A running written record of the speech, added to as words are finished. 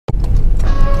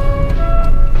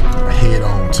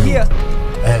to. Yeah.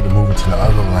 I had to move into the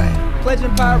other lane.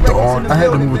 I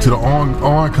had to move into the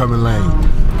oncoming lane.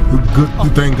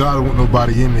 Good thank God there wasn't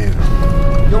nobody in there.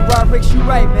 Yo, Rod Ricks, you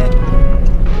right, man.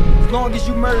 As long as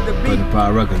you murder the beat. But the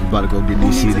Power Records, we about to go get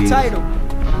these Who needs CDs. a title?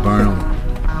 Burn them.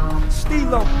 Sti-Lo. You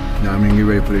know what I mean? Get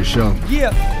ready for this show.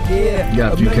 Yeah. You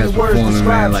got a few cats performing,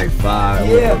 man, like five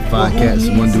cats,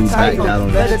 one dude backed out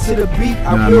on Better this. to the beat, You know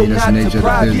I what I will mean? That's not the nature of the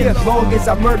deprive. Yeah, business. as long as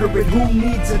I murder it, who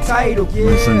needs a title?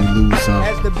 Win some, you lose some.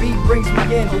 As the beat brings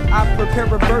me in, I prepare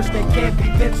a verse that can't be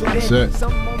penciled in. That's it.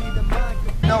 Some moment the mind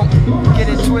no, get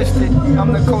it twisted.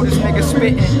 I'm the coldest nigga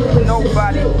spitting.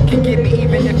 Nobody can get me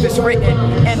even if it's written.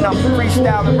 And I'm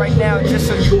freestyling right now, just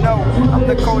so you know. I'm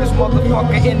the coldest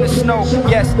motherfucker in the snow.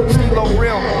 Yes, Sti-Lo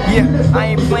real. Yeah, I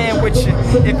ain't playing with you.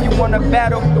 If you wanna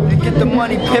battle, to get the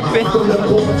money pimping.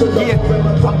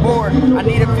 Yeah, I'm bored. I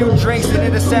need a few drinks and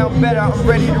it'll sound better. I'm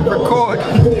ready to record.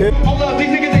 Hold up, these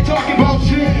niggas ain't talking about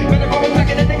shit. Better go and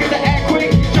second the niggas that act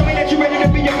quick. Show me that you ready to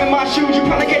be up in my shoes. You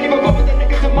probably can't even fuck with the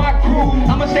niggas in my crew.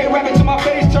 I'ma stay rapping till my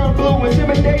face turn blue.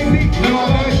 Intimidate me. No,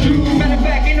 that's you. Matter of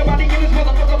fact, ain't nobody in this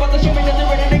motherfucker about to show me that they're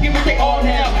ready to give it they all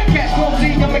now. Cash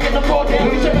clumsy, I'm making them fall down.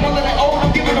 You serving all of that old,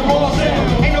 I'm giving them raw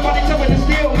sound. Ain't nobody telling to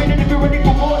steal. Meaning if you're ready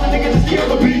for war, the niggas is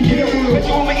killed or be killed. Bet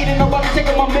you won't be eating nobody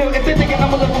taking my meal. If they thinking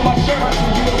I'ma live with my shirt.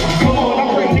 Come on,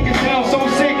 I'm bringing niggas down so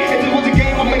sick. If it was a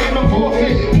game, I'm making them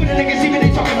forfeit. When the niggas see me,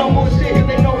 they talking no more shit. Cause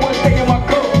they know what's stay in my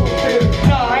coat.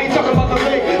 Nah, I ain't talking about the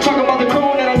lick. Talking about the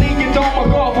croon that'll leave you on my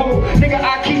golf hole. Nigga,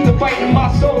 I keep the fight in my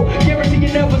soul. Guarantee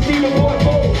you never see the boy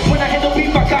fold. When I hit the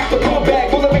beef, I cock the pump back.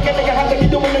 Pull it back a nigga, how like you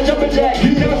doing the jumping jack.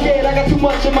 Never scared, I got too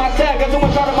much in my sack. Got too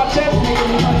much out of my chest.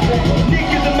 Nick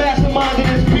is the mastermind of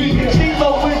this beat.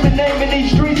 Sti-Lo is the name in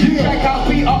these streets. Check how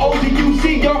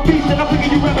B-R-O-D-U-C. Y'all beast, and I'm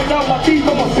picking you rapping out my teeth.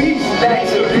 I'm a beast. Back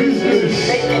to business,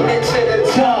 making it to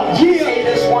the top. Yeah.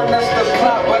 Haters want us to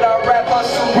flop, but I rap us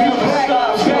so We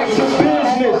stop, back to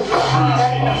business.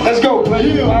 Let's go,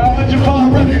 play. Yeah, 100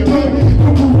 pound ready.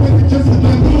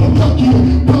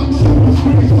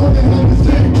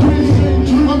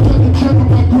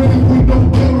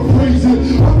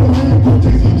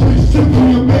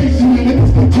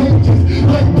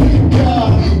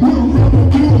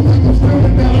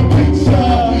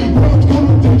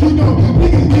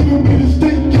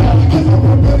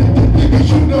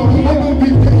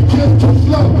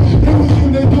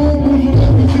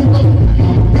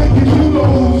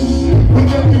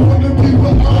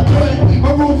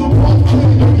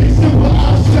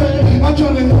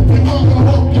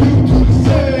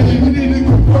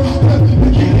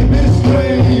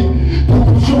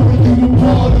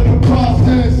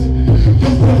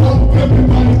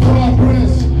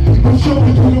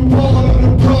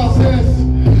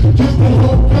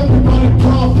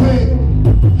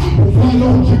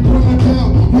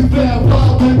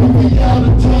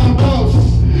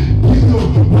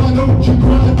 Why don't you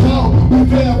grind out? We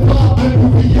verify,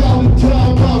 baby, we out of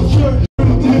time.